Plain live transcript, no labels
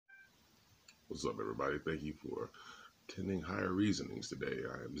What's up, everybody? Thank you for attending Higher Reasonings today.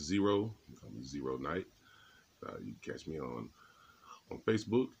 I am Zero. I'm Zero Night. You can catch me on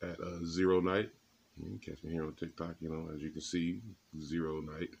Facebook at Zero Night. You can catch me here on TikTok. As you can see, Zero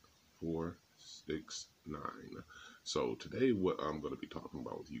Night 469. So today, what I'm going to be talking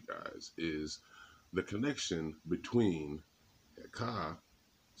about with you guys is the connection between Heka,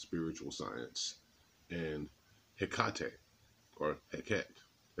 spiritual science, and Hecate, or Hekket,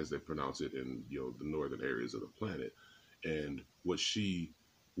 as they pronounce it in the northern areas of the planet, and where she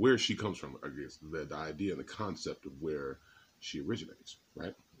comes from. I guess the idea and the concept of where she originates,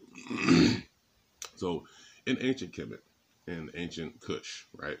 right? So, in ancient Kemet, in ancient Kush,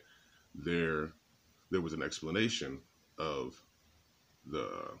 right, there was an explanation of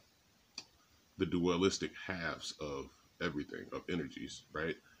the dualistic halves of everything, of energies,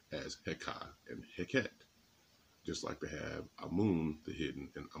 right, as Heka and Hekket. Just like they have Amun, the hidden,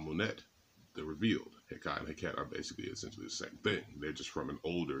 and Amunet, the revealed. Heka and Heket are basically essentially the same thing. They're just from an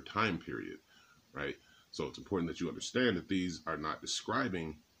older time period, right? So it's important that you understand that these are not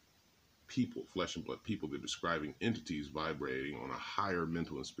describing people, flesh and blood people. They're describing entities vibrating on a higher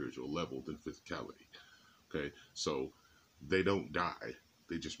mental and spiritual level than physicality, okay? So they don't die.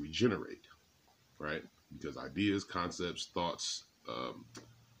 They just regenerate, right? Because ideas, concepts, thoughts,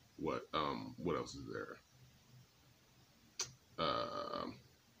 what else is there?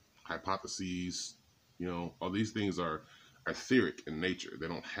 Hypotheses, all these things are etheric in nature. They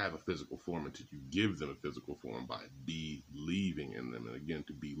don't have a physical form until you give them a physical form by believing in them. And again,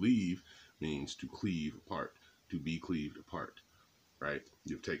 to believe means to cleave apart, to be cleaved apart, right?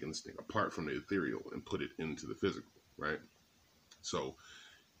 You've taken this thing apart from the ethereal and put it into the physical, right? So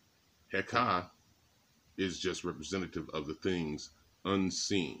Heka is just representative of the things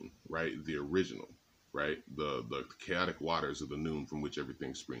unseen, right? The original, right? The chaotic waters of the noon from which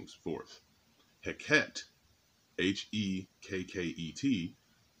everything springs forth. Hekket, Hekket,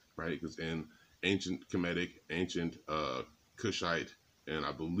 right? Because in ancient Kemetic, ancient Kushite, and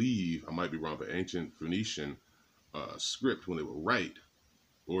I believe, I might be wrong, but ancient Phoenician script, when they would write,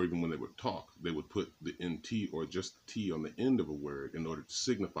 or even when they would talk, they would put the NT or just the T on the end of a word in order to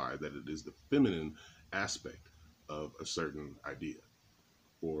signify that it is the feminine aspect of a certain idea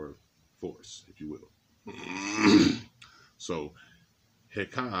or force, if you will. So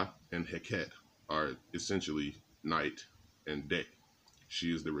Heka and Hekket are essentially night and day.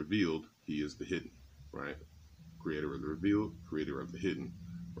 She is the revealed, he is the hidden, right? Creator of the revealed, creator of the hidden,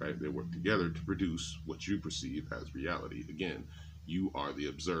 right? They work together to produce what you perceive as reality. Again, you are the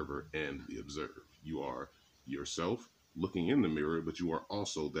observer and the observed. You are yourself looking in the mirror, but you are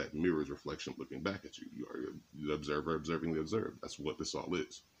also that mirror's reflection looking back at you. You are the observer observing the observed. That's what this all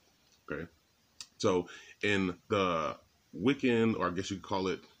is, okay? So in the Wiccan, or I guess you could call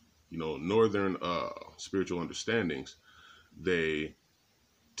it, northern spiritual understandings, they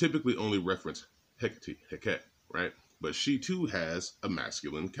typically only reference Hecate, Heket, right? But she too has a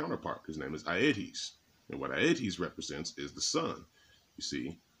masculine counterpart. His name is Aeetes. And what Aeetes represents is the sun. You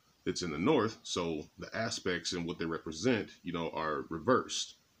see, it's in the north, so the aspects and what they represent, are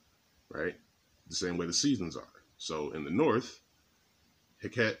reversed, right? The same way the seasons are. So in the north,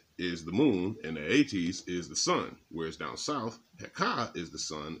 Heket is the moon and Aeetes is the sun, whereas down south, Heka is the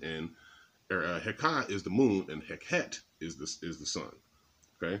sun and Heka is the moon and Hekket is the sun.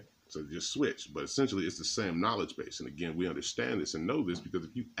 Okay, so they just switch, but essentially it's the same knowledge base. And again, we understand this and know this because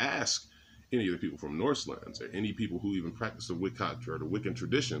if you ask any of the people from Norselands or any people who even practice the Wicca or the Wiccan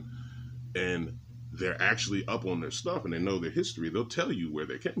tradition, and they're actually up on their stuff and they know their history, they'll tell you where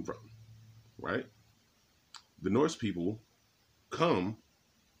they came from, right? The Norse people come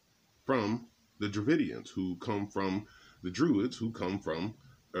from the Dravidians, who come from the Druids, who come from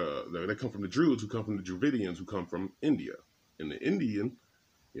they come from the Druids, who come from the Dravidians, who come from India. And the Indian,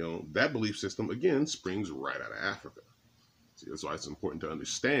 that belief system again springs right out of Africa. See, that's why it's important to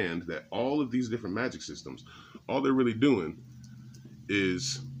understand that all of these different magic systems, all they're really doing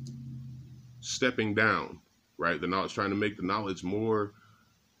is stepping down, right? The knowledge, trying to make the knowledge more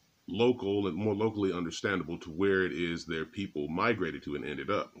local and more locally understandable to where it is their people migrated to and ended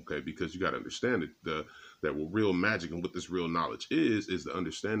up, okay? Because you got to understand that what real magic and what this real knowledge is the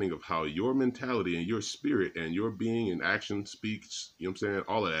understanding of how your mentality and your spirit and your being and action, speaks,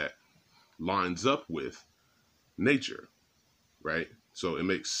 all of that lines up with nature, right? So it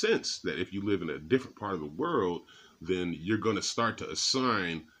makes sense that if you live in a different part of the world, then you're going to start to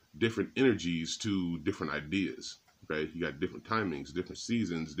assign different energies to different ideas. Okay, you got different timings, different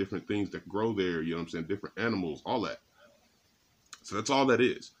seasons, different things that grow there, different animals, all that. So that's all that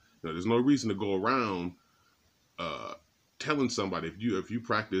is. There's no reason to go around telling somebody, if you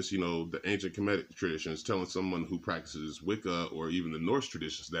practice, you know, the ancient Kemetic traditions, telling someone who practices Wicca or even the Norse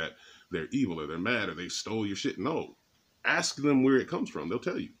traditions that they're evil or they're mad or they stole your shit. No, ask them where it comes from. They'll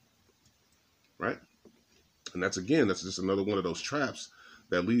tell you, right? And that's just another one of those traps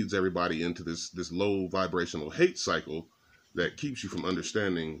that leads everybody into this low vibrational hate cycle that keeps you from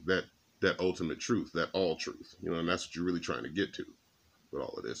understanding that ultimate truth, that all truth. You know, and that's what you're really trying to get to with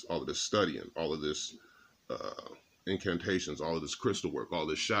all of this studying, all of this incantations, all of this crystal work, all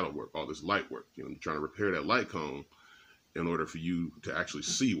this shadow work, all this light work. You know, you're trying to repair that light cone in order for you to actually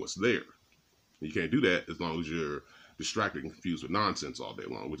see what's there. You can't do that as long as you're distracted and confused with nonsense all day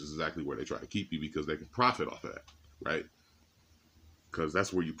long, which is exactly where they try to keep you because they can profit off of that, right? Because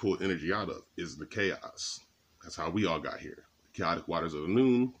that's where you pull energy out of, is the chaos. That's how we all got here. The chaotic waters of the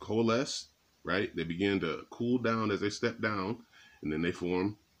noon coalesce, right? They begin to cool down as they step down, and then they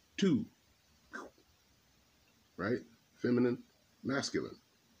form two, right? Feminine, masculine.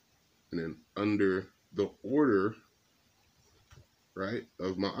 And then under the order, right,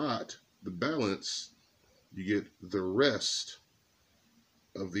 of Ma'at, the balance, you get the rest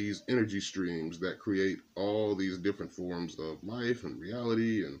of these energy streams that create all these different forms of life and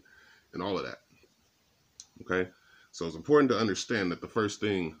reality and all of that. Okay? So it's important to understand that the first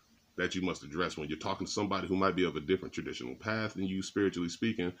thing that you must address when you're talking to somebody who might be of a different traditional path than you, spiritually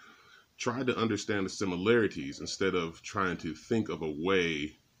speaking, try to understand the similarities instead of trying to think of a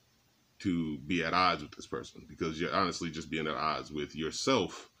way to be at odds with this person, because you're honestly just being at odds with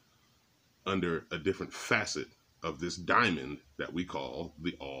yourself under a different facet of this diamond that we call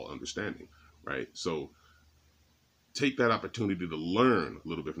the all understanding, right? So take that opportunity to learn a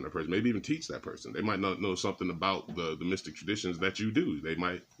little bit from that person, maybe even teach that person. They might not know something about the mystic traditions that you do. They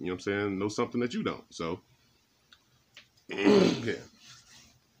might, you know what I'm saying, know something that you don't. So, yeah.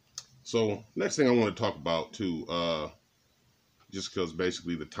 So next thing I want to talk about too, just because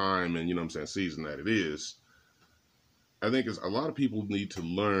basically the time and, you know what I'm saying, season that it is, I think is a lot of people need to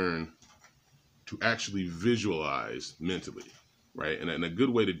learn to actually visualize mentally, right? And a good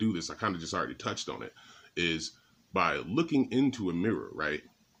way to do this, I kind of just already touched on it, is by looking into a mirror, right?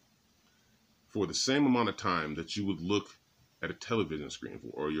 For the same amount of time that you would look at a television screen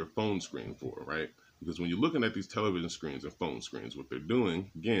for, or your phone screen for, right? Because when you're looking at these television screens and phone screens, what they're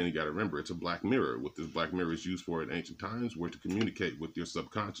doing, again, you got to remember, it's a black mirror. What this black mirror is used for in ancient times were to communicate with your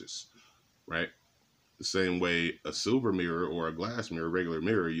subconscious, right? The same way a silver mirror or a glass mirror, regular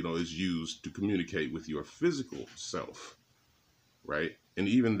mirror, you know, is used to communicate with your physical self, right? And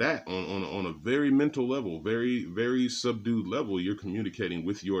even that on a very mental level, very, very subdued level, you're communicating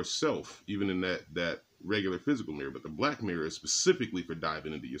with yourself, even in that regular physical mirror. But the black mirror is specifically for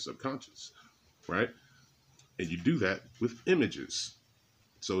diving into your subconscious, right? And you do that with images.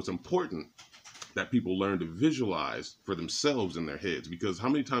 So it's important that people learn to visualize for themselves in their heads, because how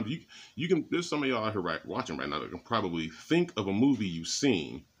many times you can, there's some of y'all out here watching right now that can probably think of a movie you've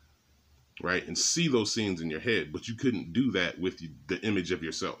seen, right, and see those scenes in your head, but you couldn't do that with the image of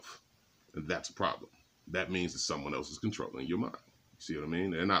yourself. And that's a problem. That means that someone else is controlling your mind. You see what I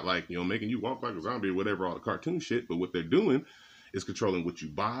mean? They're not like, you know, making you walk like a zombie or whatever, all the cartoon shit, but what they're doing is controlling what you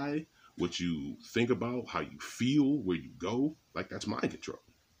buy, what you think about, how you feel, where you go. Like, that's mind control.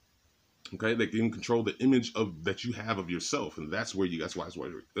 Okay, they can control the image of that you have of yourself, and that's why it's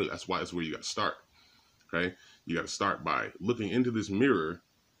where you got to start. Okay, you got to start by looking into this mirror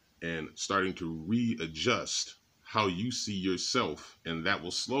and starting to readjust how you see yourself, and that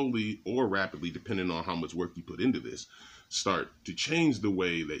will slowly or rapidly, depending on how much work you put into this, start to change the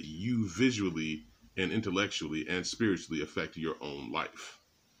way that you visually and intellectually and spiritually affect your own life,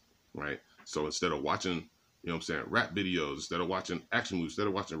 right? So instead of watching, you know what I'm saying, rap videos, instead of watching action movies, instead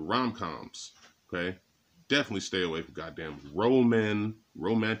of watching rom-coms, okay, definitely stay away from goddamn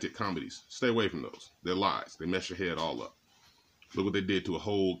romantic comedies. Stay away from those. They're lies. They mess your head all up. Look what they did to a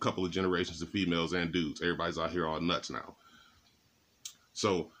whole couple of generations of females and dudes. Everybody's out here all nuts now.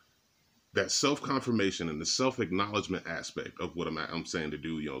 So that self-confirmation and the self-acknowledgement aspect of what I'm saying to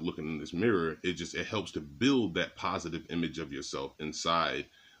do, you know, looking in this mirror, it helps to build that positive image of yourself inside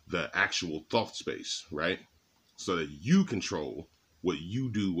the actual thought space, right? So that you control what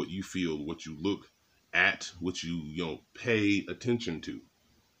you do, what you feel, what you look at, what you know, pay attention to.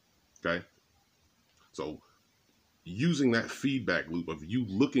 Okay? So using that feedback loop of you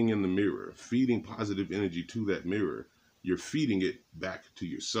looking in the mirror, feeding positive energy to that mirror, you're feeding it back to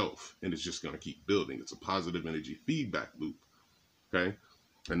yourself, and it's just going to keep building. It's a positive energy feedback loop. Okay?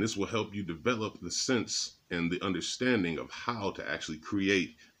 And this will help you develop the sense and the understanding of how to actually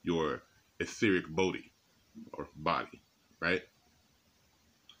create your etheric body or body, right?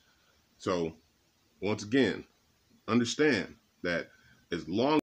 So once again, understand that as long